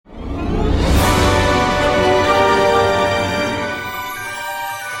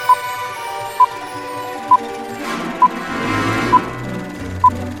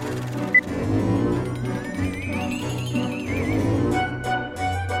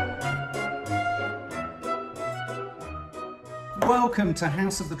Welcome to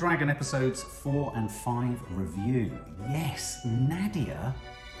House of the Dragon episodes 4 and 5 review. Yes, Nadia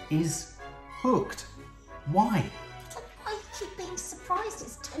is hooked. Why? I keep being surprised.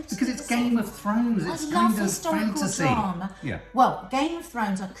 It's totally Because it's Game of Thrones. It's I love kind of historical fantasy. drama. Yeah. Well, Game of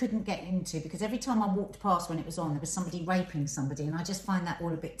Thrones I couldn't get into because every time I walked past when it was on, there was somebody raping somebody, and I just find that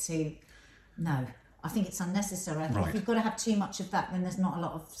all a bit too. No, I think it's unnecessary. I think if you've got to have too much of that, then there's not a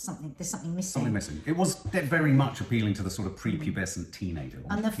lot of something. There's something missing. Something missing. It was very much appealing to the sort of prepubescent teenager.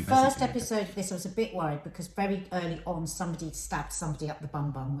 And the first episode of this, I was a bit worried because very early on, somebody stabbed somebody up the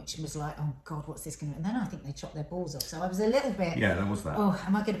bum, which was like, oh God, what's this going to do? And then I think they chopped their balls off. So I was a little bit. Yeah, there was that. Oh,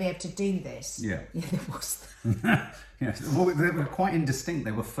 am I going to be able to do this? Yeah. Yeah, there was Yeah. Well, they were quite indistinct.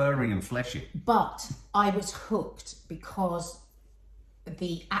 They were furry and fleshy. But I was hooked because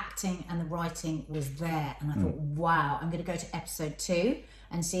the acting and the writing was there, and I thought, wow, I'm going to go to episode 2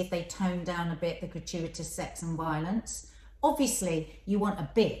 and see if they tone down a bit the gratuitous sex and violence. Obviously, you want a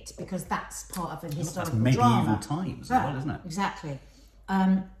bit because that's part of a historical That's medieval drama. times as well, isn't it? Exactly.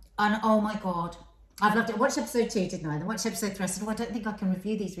 And oh my God, I've loved it. I watched episode 2, didn't I? And I watched episode 3. I said, I don't think I can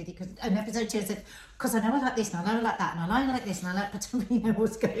review these with you because episode 2 I said, because I know I like this and I know I like that and I like this and I like, but I don't really know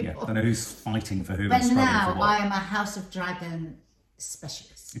what's going on. I don't know who's fighting for who But and struggling now for what. I am a House of Dragon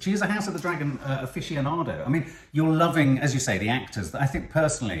specialist. She is a House of the Dragon aficionado. I mean, you're loving, as you say, the actors. I think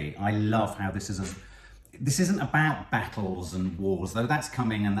personally, I love how this is this isn't about battles and wars, though that's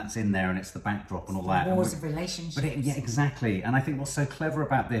coming and that's in there and it's the backdrop and all that. Wars of relationships. But yeah, exactly. And I think what's so clever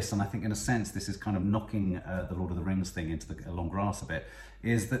about this, and I think in a sense this is kind of knocking the Lord of the Rings thing into the long grass a bit,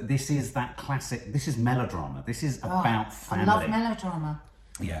 is that this is that classic, this is melodrama. This is about family. I love melodrama.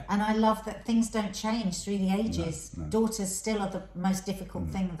 Yeah. And I love that things don't change through the ages. No. Daughters still are the most difficult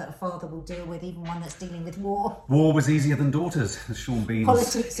thing that a father will deal with, even one that's dealing with war. War was easier than daughters, as Sean Bean's...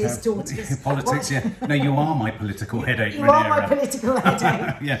 Politics is daughters. Politics, yeah. No, you are my political headache, You are Rhaenyra. my political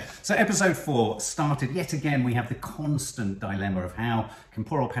headache. Yeah. So episode 4 started, yet again, we have the constant dilemma of how can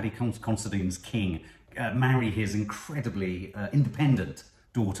poor old Paddy Considine's king marry his incredibly independent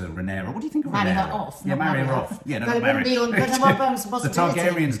daughter, Rhaenyra. What do you think of Marry Rhaenyra? her off. Yeah, not marry her off. Yeah, no, But not it marry. wouldn't be on The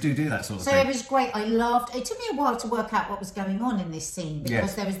Targaryens do that sort of So thing. it was great. I loved. It took me a while to work out what was going on in this scene because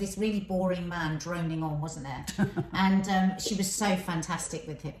Yes. there was this really boring man droning on, wasn't there? And she was so fantastic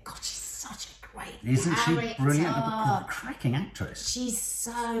with him. God, she's such a great Isn't she character. brilliant? A cracking actress. She's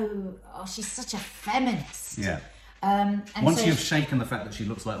she's such a feminist. Yeah. And Once so you've shaken the fact that she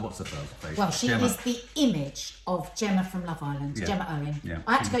looks like what's her face? well, she Gemma. is the image of Gemma from Love Island, Yeah. Gemma Owen. Yeah.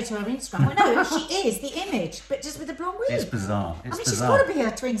 I had to go to her Instagram. Well, no, she is the image, but just with a blonde wig. It's bizarre. It's I mean, bizarre. she's got to be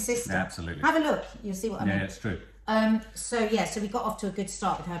her twin sister. Yeah, absolutely. Have a look. You'll see what I mean. Yeah, it's true. So we got off to a good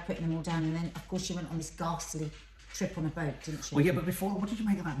start with her putting them all down, and then of course she went on this ghastly trip on a boat, didn't she? Well, yeah, but before, what did you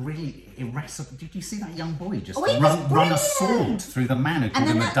make of that really irascible... Did you see that young boy just Oh, he was run a brilliant. sword through the man who And called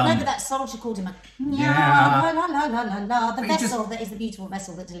then him a that, dumb... remember that soldier called him a Yeah. la la la la la, the But he vessel that is the beautiful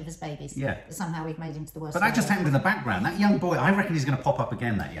vessel that delivers babies. Yeah. But somehow we've made him to the worst. But that man just ever. happened in the background. That young boy, I reckon he's going to pop up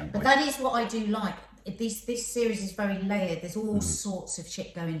again, that young boy. But that is what I do like. This series is very layered. There's all sorts of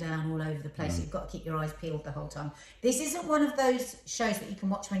shit going down all over the place. You've got to keep your eyes peeled the whole time. This isn't one of those shows that you can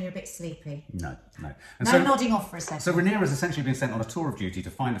watch when you're a bit sleepy. No. And No nodding off for a second. So Rhaenyra's essentially been sent on a tour of duty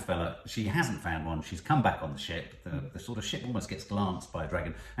to find a fella. She hasn't found one. She's come back on the ship. The sort of ship almost gets glanced by a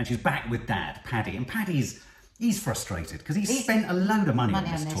dragon. And she's back with Dad, Paddy. And Paddy's... He's frustrated because he's spent a load of money on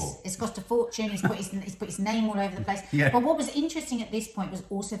this tour. It's cost a fortune. He's put his name all over the place. Yeah. But what was interesting at this point was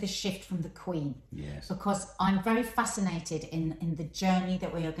also the shift from the Queen. Yes. Because I'm very fascinated in the journey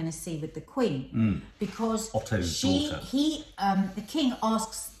that we are going to see with the Queen. Because Otto's daughter. the King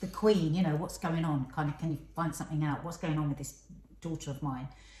asks the Queen, you know, what's going on? Kind of, can you find something out? What's going on with this daughter of mine?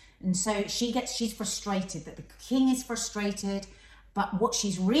 And so she's frustrated that the King is frustrated. But what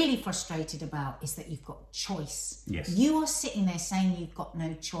she's really frustrated about is that you've got choice. Yes. You are sitting there saying you've got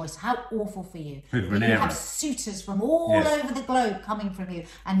no choice. How awful for you. Who, That you Rhaenyra? have suitors from all Yes. over the globe coming from you,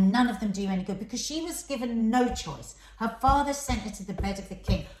 and none of them do you any good because she was given no choice. Her father sent her to the bed of the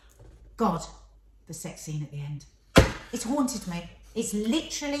king. God, the sex scene at the end. It's haunted me. It's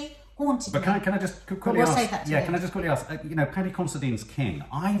literally haunted But me. can I just quickly we'll ask? save that to Yeah, the can I end. just quickly ask? You know, Paddy Considine's king.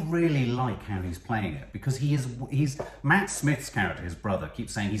 I really like how he's playing it because he's Matt Smith's character, his brother,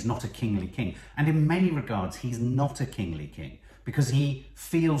 keeps saying he's not a kingly king, and in many regards, he's not a kingly king because he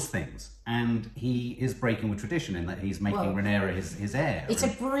feels things and he is breaking with tradition in that he's making Rhaenyra his heir. It's a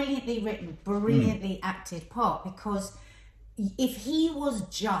brilliantly written, brilliantly acted part because if he was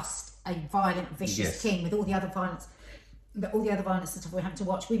just a violent, vicious Yes. king with all the other violence, all the other violence and stuff we're having to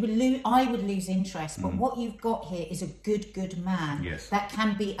watch, I would lose interest. But what you've got here is a good man that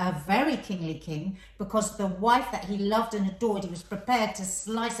can be a very kingly king, because the wife that he loved and adored, he was prepared to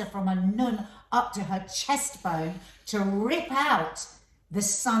slice her from her nun up to her chest bone to rip out the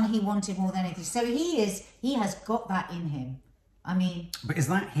son he wanted more than anything. So he has got that in him. I mean, but is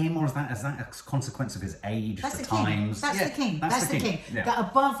that him, or is that a consequence of his age, that's the king. times? That's the king. That's the king. Yeah. That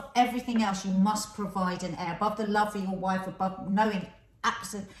above everything else, you must provide an heir. Above the love of your wife, above knowing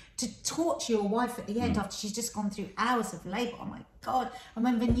to torture your wife at the end after she's just gone through hours of labour. Oh my God! And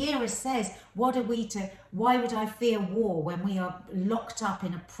when Rhaenyra says, "Why would I fear war when we are locked up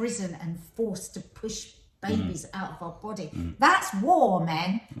in a prison and forced to push babies out of our body?" That's war,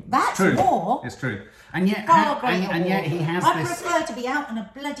 men. That's war. It's true. And yet, and yet he has I this. prefer to be out on a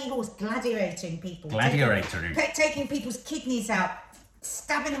bloody horse, gladiating people, taking people's kidneys out,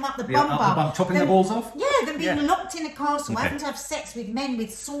 stabbing them up the bum, chopping their balls off. Yeah, than being locked in a castle, having to have sex with men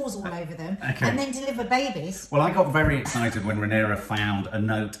with swords all over them, and then deliver babies. Well, I got very excited when Rhaenyra found a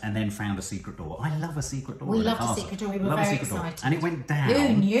note and then found a secret door. I love a secret door. We loved a secret door. We were very excited. And it went down. Who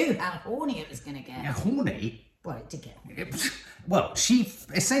knew how horny it was going to get? Yeah, horny? Well, it did get horny. Well, she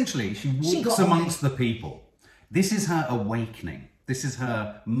walks amongst the people. This is her awakening. This is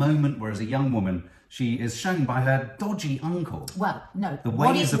her moment where, as a young woman, she is shown by her dodgy uncle. Well, no. The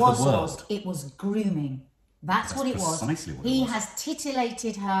ways of the world. It was grooming. That's what it was. Precisely what he it was. has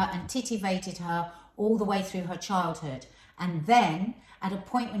titillated her and titivated her all the way through her childhood. And then, at a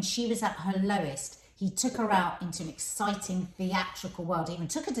point when she was at her lowest, he took her out into an exciting theatrical world. He even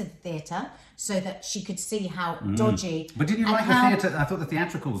took her to the theatre so that she could see how dodgy. But did you like the theatre? I thought the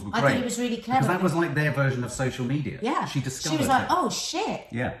theatricals were great. I thought it was really clever. Because that was like their version of social media. Yeah. She discovered She was like, it. oh shit.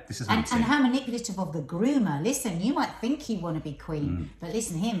 Yeah, this is and how manipulative of the groomer. Listen, you might think you want to be queen, but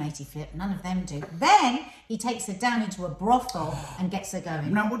listen here, matey Flip, none of them do. Then he takes her down into a brothel and gets her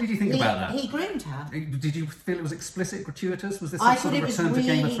going. Now, what did you think about that? He groomed her. Did you feel it was explicit, gratuitous? Was this I sort thought of it was return to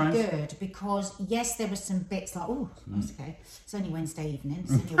Game of really Thrones? good because, yes, there were some bits like, oh, that's okay. It's only Wednesday evening.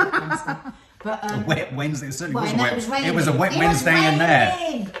 It's only a wet Wednesday. But, A wet Wednesday. It certainly well, was no, wet. It was a wet Wednesday in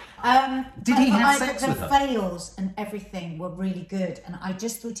there. Did he have sex with her? The veils and everything were really good, and I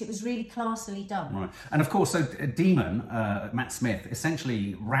just thought it was really classily done. Right, and of course, so Demon, Matt Smith,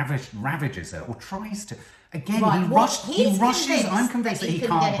 essentially ravages her, or tries to. Again, Right, he rushes. I'm convinced that he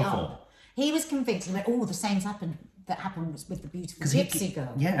couldn't can't get it perform. on. He was convinced. He went, oh, the same's happened. That happened with the beautiful gypsy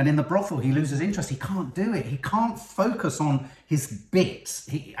girl. Yeah, and in the brothel, he loses interest. He can't do it. He can't focus on his bits.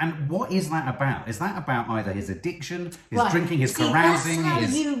 And what is that about? Is that about either his addiction, his drinking, his carousing?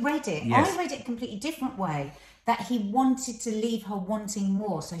 That's how you read it. Yes. I read it a completely different way. That he wanted to leave her wanting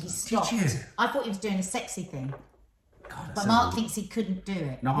more, so he stopped. Did you? I thought he was doing a sexy thing. God, But Mark thinks he couldn't do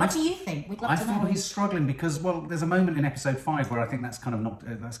it. No, What do you think? We'd love I to know. feel he's struggling because, well, there's a moment in episode 5 where I think that's kind of not,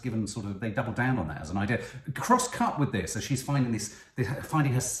 that's given sort of, they double down on that as an idea. Cross-cut with this, as she's finding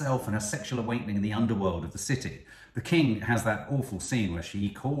finding herself and her sexual awakening in the underworld of the city. The king has that awful scene where she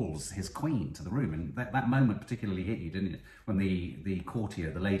calls his queen to the room, and that moment particularly hit you, didn't it? When the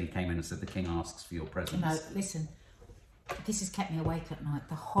courtier, the lady, came in and said, the king asks for your presence. No, listen. This has kept me awake at night,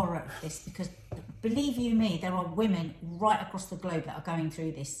 the horror of this, because believe you me, there are women right across the globe that are going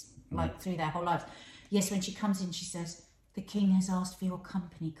through this, like through their whole lives. Yes, when she comes in, she says, the king has asked for your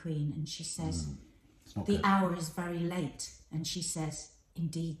company, queen, and she says, the hour is very late, and she says,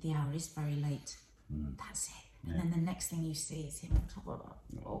 indeed, the hour is very late. That's it. And then the next thing you see is him on top of her.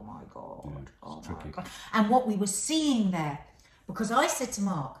 Oh my God. Oh my God. And what we were seeing there, because I said to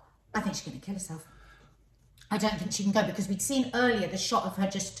Mark, I think she's going to kill herself. I don't think she can go, because we'd seen earlier the shot of her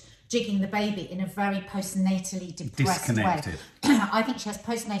just jigging the baby in a very postnatally depressed Disconnected. way. I think she has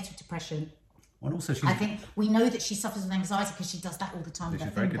postnatal depression. Well, also I think we know that she suffers with anxiety because she does that all the time. Which is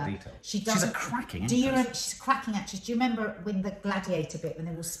very good detail. She's a cracking actress. Do you remember? She's a cracking actress. Do you remember when the gladiator bit, when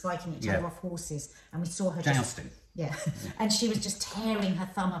they were spiking each other off horses, and we saw her jousting? And she was just tearing her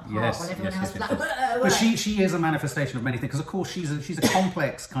thumb apart while everyone else was like, But she is a manifestation of many things, because of course she's a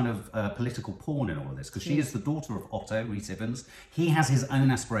complex kind of political pawn in all of this, because she is the daughter of Otto, Rhys Ifans. He has his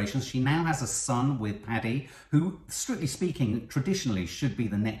own aspirations. She now has a son with Paddy, who, strictly speaking, traditionally should be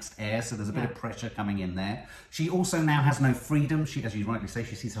the next heir, so there's a bit of pressure coming in there. She also now has no freedom. She, as you rightly say,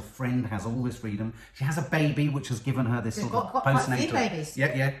 she sees her friend has all this freedom. She has a baby, which has given her this sort of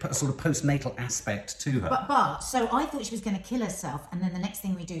postnatal, sort of postnatal aspect to her. But so I thought she was going to kill herself, and then the next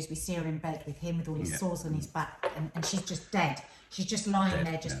thing we do is we see her in bed with him with all his sores on his back, and she's just dead. She's just lying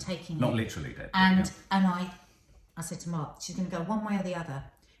there, just taking Not it. literally dead. And I said to Mark, she's going to go one way or the other.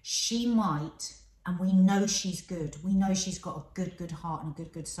 She might and we know she's good. We know she's got a good heart and a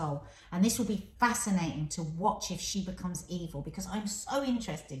good soul. And this will be fascinating to watch if she becomes evil, because I'm so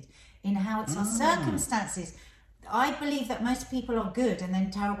interested in how it's circumstances. I believe that most people are good, and then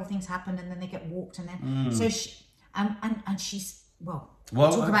terrible things happen, and then they get walked, and then so she and she's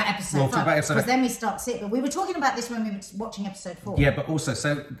we'll talk about episode 5, because then we start seeing. But we were talking about this when we were watching episode 4. Yeah, but also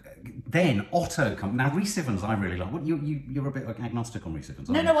so then Otto comes. Now Rhys Ifans, I really like. What you're a bit like agnostic on Rhys Ifans.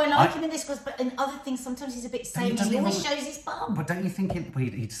 No, I like him in this, but in other things sometimes he's a bit samey. He always shows his bum. But don't you think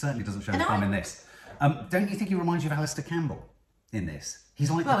he certainly doesn't show his bum in this? Don't you think he reminds you of Alistair Campbell in this? He's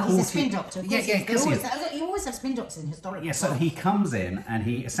like he's a spin doctor. Yeah, You always have spin doctors in historical. Yeah, so he comes in and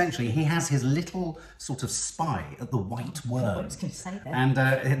he has his little sort of spy at the White Worm. I was going to say that.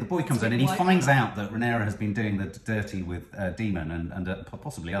 And the boy comes in and he finds out that Rhaenyra has been doing the dirty with Daemon and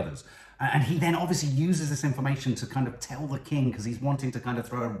possibly others. And he then obviously uses this information to kind of tell the king, because he's wanting to kind of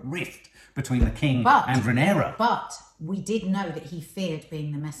throw a rift between the king and Rhaenyra. But we did know that he feared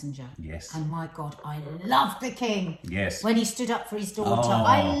being the messenger. Yes. And my God, I loved the king. Yes. When he stood up for his daughter.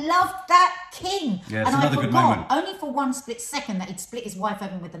 I loved that king. Yeah, it's and another good moment. Only for one split second, that he'd split his wife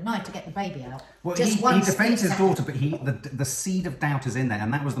open with a knife to get the baby out. Well, he defends his daughter, but the seed of doubt is in there,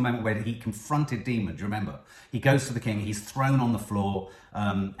 and that was the moment where he confronted Daemon. Do you remember? He goes to the king, he's thrown on the floor,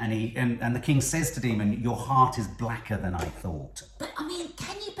 and the king says to Daemon, "Your heart is blacker than I thought." But I mean,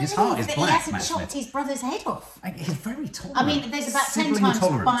 can you His heart believe is that black, he hasn't chopped his brother's head off? He's very tolerant. I mean, there's about 10 times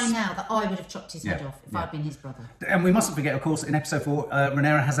by now that I would have chopped his head off if I'd been his brother. And we mustn't forget, of course, in episode 4,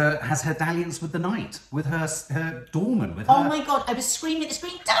 Rhaenyra has her dalliance with the knight, with her doorman, with her... Oh my God, I was screaming at the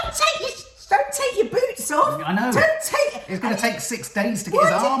screen, don't take your boots off. I know. Don't take... It's going to take 6 days to get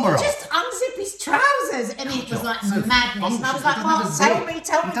his armour off. Just unzip his trousers. And it was like madness. And I was like,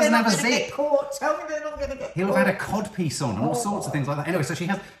 tell me they're not going to get caught. Tell me they're not going to get caught. He'll have had a codpiece on and all sorts of things like that. Anyway,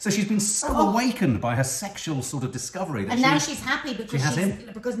 so she's been so awakened by her sexual sort of discovery. That now she's happy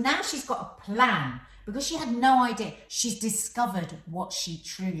because now she's got a plan. Because she had no idea. She's discovered what she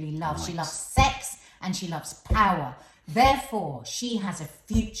truly loves. Right. She loves sex and she loves power. Therefore, she has a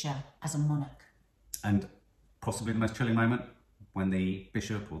future as a monarch. And possibly the most chilling moment, when the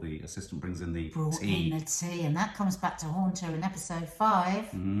bishop or the assistant brings in the tea. And that comes back to haunt her in episode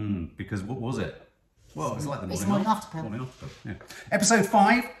 5. Because what was it? Well, it's like the morning after pill. Yeah. Episode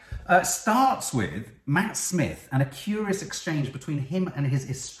 5 starts with Matt Smith and a curious exchange between him and his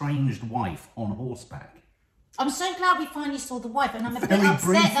estranged wife on horseback. I'm so glad we finally saw the wife, and I'm a bit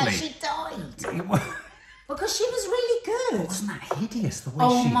upset that she died. Because she was really good. Wasn't that hideous, the way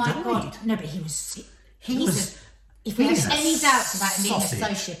she died? Oh my God. No, but he was... If there's any doubts about him being a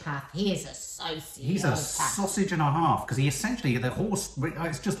sociopath, he is a sociopath. He's a sausage and a half, because he essentially, the horse,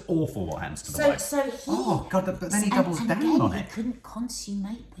 it's just awful what happens to the wife. Oh God, but then he doubles down on it. He couldn't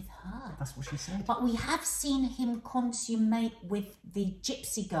consummate with her. That's what she said. But we have seen him consummate with the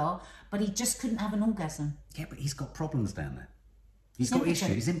gypsy girl, but he just couldn't have an orgasm. Yeah, but he's got problems down there. He's got issues,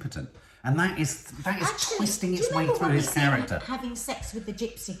 he's impotent. And that is twisting its way through his character. Having sex with the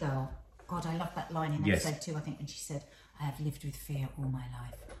gypsy girl. God, I love that line in episode 2, I think, when she said, "I have lived with fear all my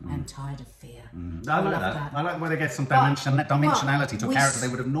life. I am tired of fear." I like that. I like where they get some dimensionality to a character they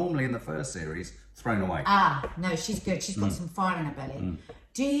would have normally in the first series thrown away. No, she's good. She's got some fire in her belly.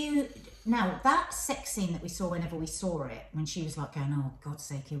 Now, that sex scene that we saw whenever we saw it, when she was like going, "Oh, God's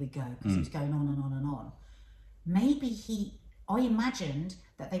sake, here we go," because it was going on and on and on. Maybe I imagined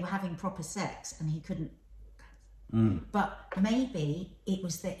that they were having proper sex and he couldn't. But maybe it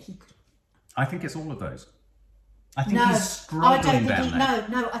was that he could. I think it's all of those. I think he's struggling down there.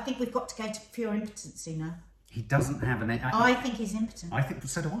 No, I think we've got to go to pure impotency now. He doesn't have an... I think he's impotent. I think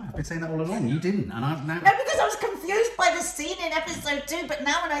so do I. I've been saying that all along. You didn't. And I've now... No, because I was confused by the scene in episode 2. But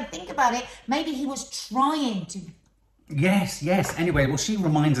now when I think about it, maybe he was trying to... Yes. Anyway, well, she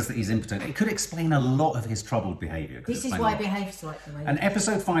reminds us that he's impotent. It could explain a lot of his troubled behaviour. This is why he behaves like the way. And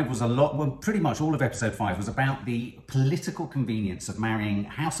episode 5 was pretty much all of episode 5 was about the political convenience of marrying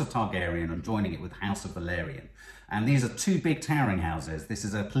House of Targaryen and joining it with House of Valerian. And these are 2 big towering houses. This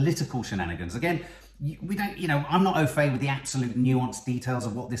is a political shenanigans. Again, we don't, I'm not au fait with the absolute nuanced details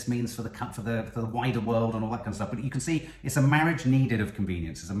of what this means for the wider world and all that kind of stuff. But you can see it's a marriage needed of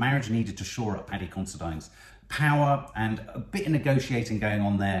convenience. It's a marriage needed to shore up Paddy Considine's power, and a bit of negotiating going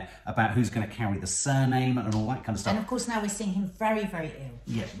on there about who's going to carry the surname and all that kind of stuff. And of course now we're seeing him very, very ill.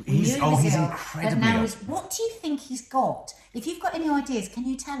 Yeah, he's incredibly ill. What do you think he's got? If you've got any ideas, can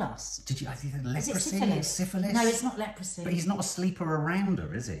you tell us? I think leprosy? Is it syphilis? No, it's not leprosy. But he's not a sleeper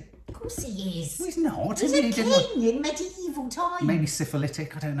arounder, is he? Of course he is. Well, he's not. He's a king in medieval times. Maybe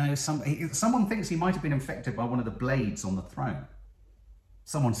syphilitic, I don't know. Someone thinks he might have been infected by one of the blades on the throne.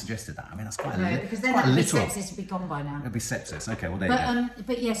 Someone suggested that. I mean, that's quite No, a because then quite that would be literal. sepsis would be gone by now. It'd be sepsis. Okay, well there you go.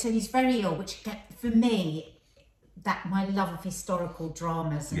 But yeah, so he's very ill, which for me, that my love of historical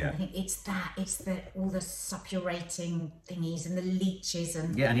dramas, and Yeah. I think it's all the suppurating thingies and the leeches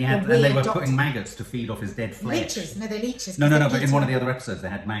and Yeah, and the and weird they were doctor- putting maggots to feed off his dead flesh. leeches. No, they're leeches. No, 'cause they but eat in one it. of the other episodes they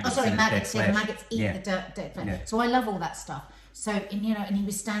had Oh, maggots sorry, in his maggots. dead Yeah, flesh. maggots eat Yeah. the dead flesh. Yeah. So I love all that stuff. So and he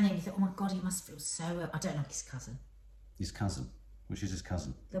was standing. And you thought, oh my god, he must feel so ill. I don't like his cousin, His cousin. Which is his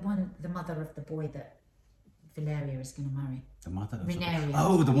cousin? the mother of the boy that Valeria is going to marry. The mother of Renarian.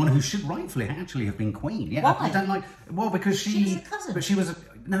 Oh, the one who should rightfully actually have been queen. Yeah, Why? I don't like. Well, because She was a cousin. But she was a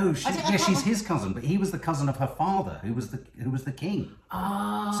no. She, I yeah, can't she's remember. his cousin, but he was the cousin of her father, who was the king.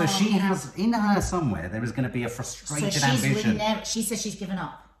 Oh. So she has in her somewhere there is going to be a So frustrated she's ambition. she says she's given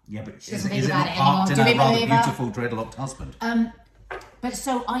up. Yeah, but doesn't is think it about not it parked in anymore. Do her we rather believe her? beautiful dreadlocked husband? But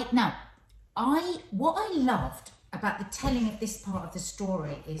so what I loved about the telling of this part of the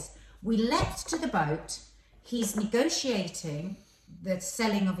story is we left to the boat. He's negotiating the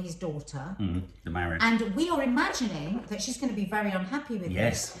selling of his daughter, The marriage. and we are imagining that she's going to be very unhappy with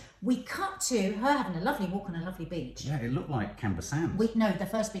Yes. this. We cut to her having a lovely walk on a lovely beach. Yeah, it looked like Camber Sands. No, the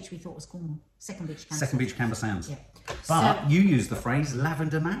first beach we thought was Cornwall. Second beach, cancelled. Second beach, Camber Sands. Yeah. But So- you used the phrase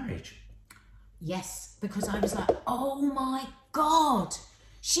lavender marriage. Yes, because I was like, oh my God,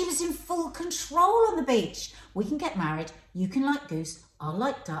 she was in full control on the beach. We can get married. You can like Goose. I'll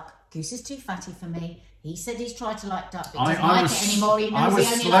like Duck. Goose is too fatty for me. He said he's tried to like Duck, but he doesn't like it anymore. He knows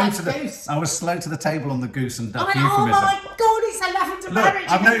he only likes Goose. I was slow to the table on the goose and I duck went, oh euphemism. my God, it's a lavender Look, marriage.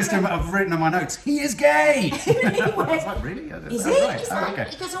 I've noticed him. I've written on my notes. He is gay. I was was. like, really? Is Oh, it? right. Is Oh, that, okay.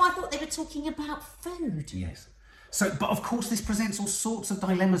 because I thought they were talking about food. Yes. So, but of course, this presents all sorts of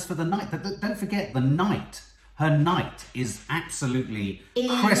dilemmas for the knight. Don't forget, the knight. Her knight is absolutely In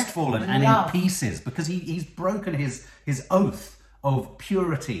crestfallen and love. in pieces because he's broken his oath of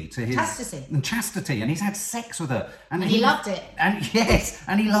purity to his chastity, and he's had sex with her, and he loved it. And yes,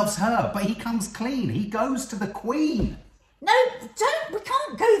 and he loves her, but he comes clean. He goes to the queen. No, we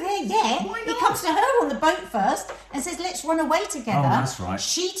can't go there yet. Why He not? comes to her on the boat first and says, let's run away together. Oh, that's right.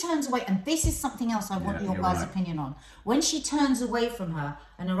 She turns away, and this is something else I want Yeah, your you're guys' right. opinion on. When she turns away from her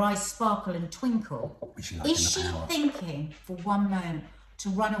and her eyes sparkle and twinkle, Is she like is in the she power? thinking for one moment to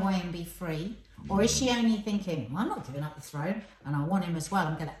run away and be free? Or is she only thinking, well, I'm not giving up the throne and I want him as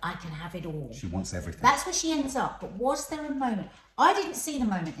well. I can have it all. She wants everything. That's where she ends up. But was there a moment? I didn't see the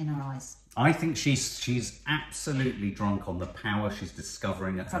moment in her eyes I think she's absolutely drunk on the power she's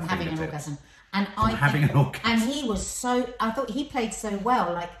discovering at from her having an fingertips. orgasm. And I having think, an orgasm. and he was so. I thought he played so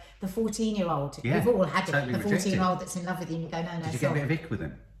well, like the 14-year-old. Yeah, We've all had it. totally The rejected. 14-year-old that's in love with you, and you go, no, Did you get a sorry. bit of ick with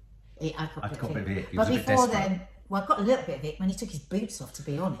him? I got got a bit of ick. He But was a bit before desperate. then, well, I got a little bit of it when he took his boots off. To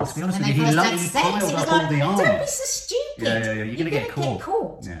be honest, To be honest when with they you, he first had he sex, piled he was up all like, the arm. "Don't be so stupid. Yeah. You're gonna get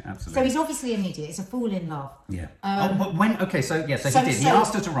caught. Yeah, absolutely. So he's obviously an idiot. It's a fool in love. Yeah. but when? Okay, so yeah, so he did. He so-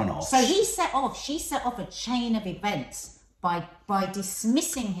 asked her to run off. So he set off. She set off a chain of events by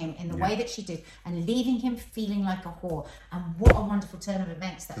dismissing him in the way that she did and leaving him feeling like a whore. And what a wonderful turn of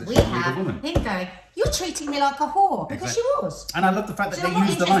events that we she's a legal have. woman. Him going, you're treating me like a whore because Exactly. she was. And I love the fact that So I'm they not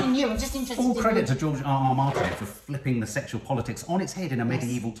used the interested line. in you. I'm just interested Full in credit you. to George R.R. Martin for flipping the sexual politics on its head in a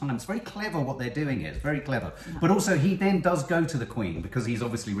medieval time. It's very clever what they're doing here. It's very clever. But also, he then does go to the Queen because he's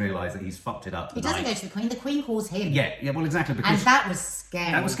obviously realised that he's fucked it up. He doesn't go to the Queen. The Queen calls him. Yeah, well, exactly. And Because that was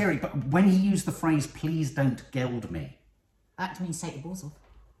scary. that was scary. But when he used the phrase, please don't geld me. That means take the balls off.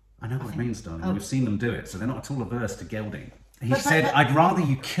 I know what it means, darling. We've seen them do it, so they're not at all averse to gelding. He But- said, but- I'd rather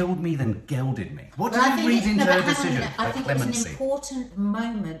you killed me than gelded me. What But did I you think read it's- into no, her but hang on a decision? minute. I Her think it was an clemency. important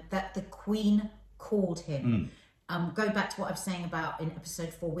moment that the Queen called him. Go back to what I was saying about in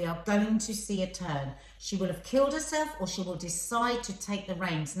episode 4. We are going to see a turn. She will have killed herself, or she will decide to take the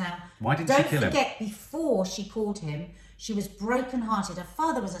reins. Now, Why didn't she don't kill him? forget, before she called him, she was broken-hearted. Her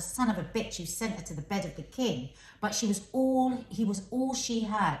father was a son of a bitch who sent her to the bed of the king. But he was all she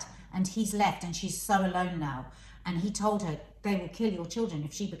had, and he's left, and she's so alone now. And he told her, they will kill your children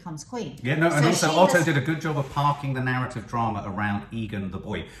if she becomes queen. Yeah, no, and So also she Otto was- did a good job of parking the narrative drama around Egan the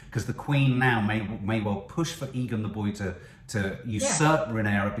boy, because the Queen now may well push for Egan the boy to usurp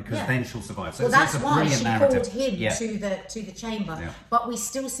Rhaenyra, because Yeah. then she'll survive. So Well, it's that's a why brilliant she narrative. called him Yeah. to the chamber. Yeah. But we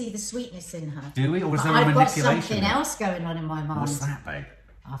still see the sweetness in her. Do we? Or is But there a I've got manipulation something there? else going on in my mind. What's that, babe?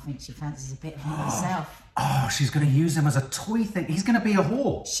 I think she fancies a bit of him herself. Oh, she's going to use him as a toy thing. He's going to be a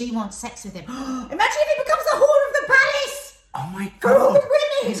whore. She wants sex with him. Imagine if he becomes the whore of the palace! Oh my For all God. the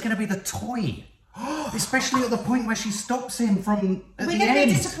women! He's going to be the toy. Especially at the point where she stops him from at We're the going to be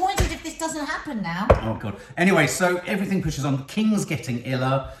end. disappointed if this doesn't happen now. Oh God. Anyway, so everything pushes on. The king's getting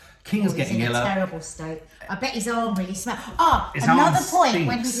iller. King is He's getting in iller. a terrible state. I bet his arm really smells. His Another arm point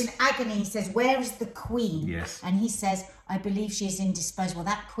when stinks. he's in agony, he says, "Where is the queen?" Yes. And he says, "I believe she is indisposed." Well,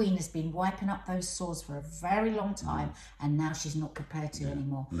 that queen has been wiping up those sores for a very long time, and now she's not prepared to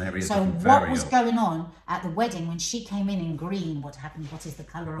anymore. And there he is So looking what very was ill. going on at the wedding when she came in green? What happened? What is the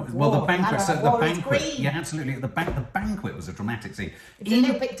colour of war? Well, the banquet. Colour So of the war is banquet. green. Yeah, absolutely. The banquet was a dramatic scene. It's a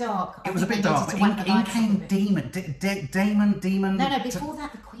little bit dark. It was a bit dark, but in came Demon. No, before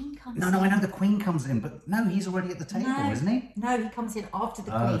that, the queen comes No, in. I know the Queen comes in, but no, he's already at the table, isn't he? No, he comes in after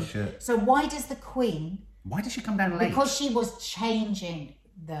the Oh, queen. shit. So why does the queen? Why did she come down late? Because she was changing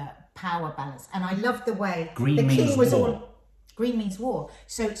the power balance, and I love the way Green the means king was war. all. Green means war.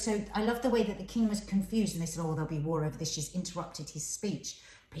 So I love the way that the king was confused, and they said, "Oh, there'll be war over this." She's interrupted his speech,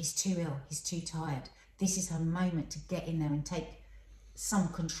 but he's too ill. He's too tired. This is her moment to get in there and take some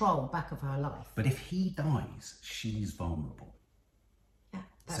control back of her life. But if he dies, she's vulnerable. Yeah,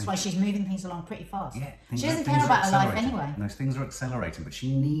 that's why she's moving things along pretty fast. Yeah, She doesn't care about her life anyway. Those things are accelerating, but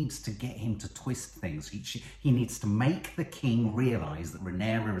she needs to get him to twist things. He needs to make the king realise that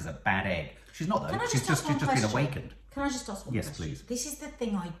Rhaenyra is a bad egg. She's not though. Can I She's just ask one been question? awakened. Can I just ask one Yes, question? please. This is the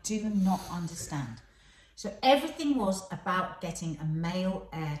thing I do not understand. So everything was about getting a male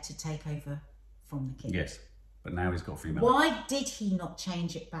heir to take over from the king. Yes, but now he's got female. Why did he not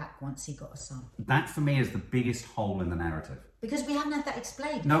change it back once he got a son? That for me is the biggest hole in the narrative. Because we haven't had that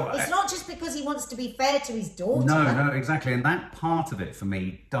explained. No, it's not just because he wants to be fair to his daughter. No, exactly, and that part of it for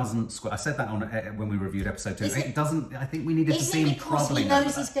me doesn't. I said that on when we reviewed episode 2. It doesn't. I think we needed to see Isn't him it because he troubling knows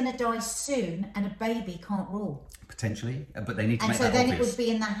over he's that. going to die soon and a baby can't rule? Potentially, but they need to And make so that then obvious. it would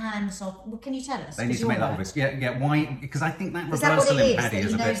be in the hands of... Well, can you tell us? They need to make that obvious. Yeah. Why? Because I think that Is that what reversal it in is? Paddy That is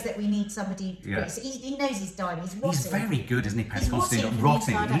he a knows bit. that we need somebody... Yeah. He knows he's dying. He's rotting. He's very good, isn't he, Paddy He's Considine?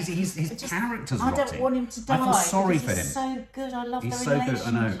 rotting. Rotting. From the His inside out. I just- character's I rotting. don't want him to die. I feel sorry because for him. He's so good. I love He's the so good.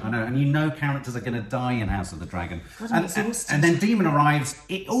 relationship. I know. And you know characters are going to die in House of the Dragon. God, I'm exhausted. And then Demon arrives.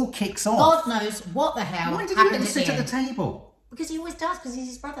 It all kicks off. God knows what the hell Why did he happened let him at sit the at end. the table? Because he always does, because he's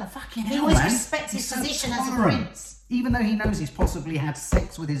his brother. Fucking He hell, always man. respects his He's so position as a tolerant. prince. Even though he knows he's possibly had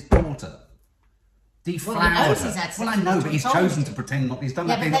sex with his daughter. Deflowered Well, he knows her. he's had sex Well, I with know, his but he's daughter. chosen to pretend not. He's done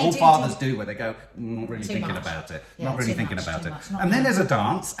Yeah, that but thing that they all do fathers do- do where they go, not really Too thinking much. about it. Yeah, Not really too thinking much, about too it. much. Not And then enough. there's a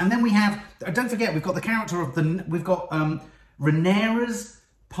dance, and then we have, don't forget, we've got the character of we've got Rhaenyra's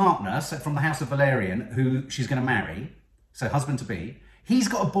partner so from the House of Valerian, who she's going to marry, so husband to be. He's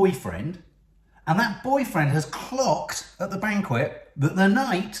got a boyfriend, and that boyfriend has clocked at the banquet that the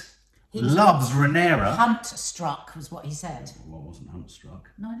knight loves Rhaenyra. Hunt struck was what he said. Well, I wasn't Huntstruck.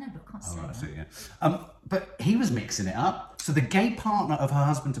 No, I know, but I can't say Oh, right, I that. see, yeah. But he was mixing it up. So the gay partner of her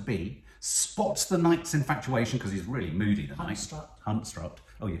husband-to-be spots the knight's infatuation because he's really moody, the knight. Huntstruck.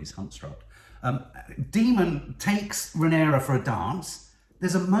 Oh, yeah, he's Huntstruck. Demon takes Rhaenyra for a dance.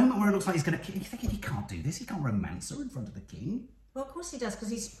 There's a moment where it looks like he's going to... You're thinking, he can't do this. He can't romance her in front of the king. Well, of course he does, because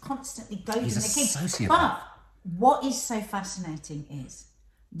he's constantly goading He's a the king. sociopath. But what is so fascinating is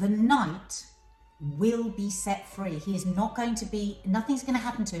the knight will be set free. He is not going to be... Nothing's going to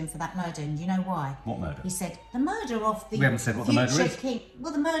happen to him for that murder, and you know why? What murder? He said the murder of the We haven't said what the future murder is. king.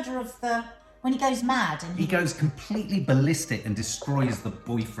 Well, the murder of the... When he goes mad and He goes completely ballistic and destroys the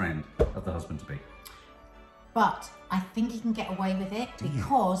boyfriend of the husband-to-be. But I think he can get away with it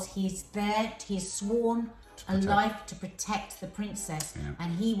because he's there, he has sworn a life to protect the princess,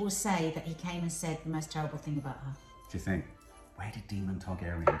 and he will say that he came and said the most terrible thing about her. Do you think, where did Demon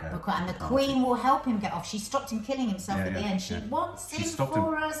Targaryen go? And the queen will help him get off. She stopped him killing himself at the end. She wants him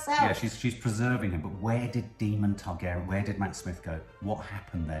for herself. Yeah, she's preserving him. But where did Demon Targaryen, where did Matt Smith go? What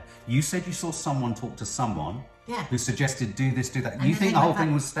happened there? You said you saw someone talk to someone who suggested do this, do that. And You then think they the whole went thing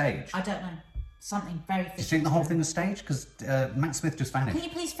back. was staged? I don't know. Something very Do you fishy. think the whole thing was staged? Because Matt Smith just vanished. Can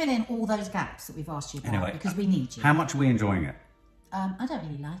you please fill in all those gaps that we've asked you about? Anyway, because we need you. How much are we enjoying it? I don't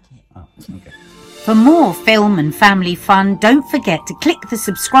really like it. Oh, okay. For more film and family fun, don't forget to click the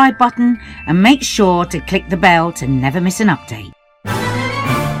subscribe button and make sure to click the bell to never miss an update.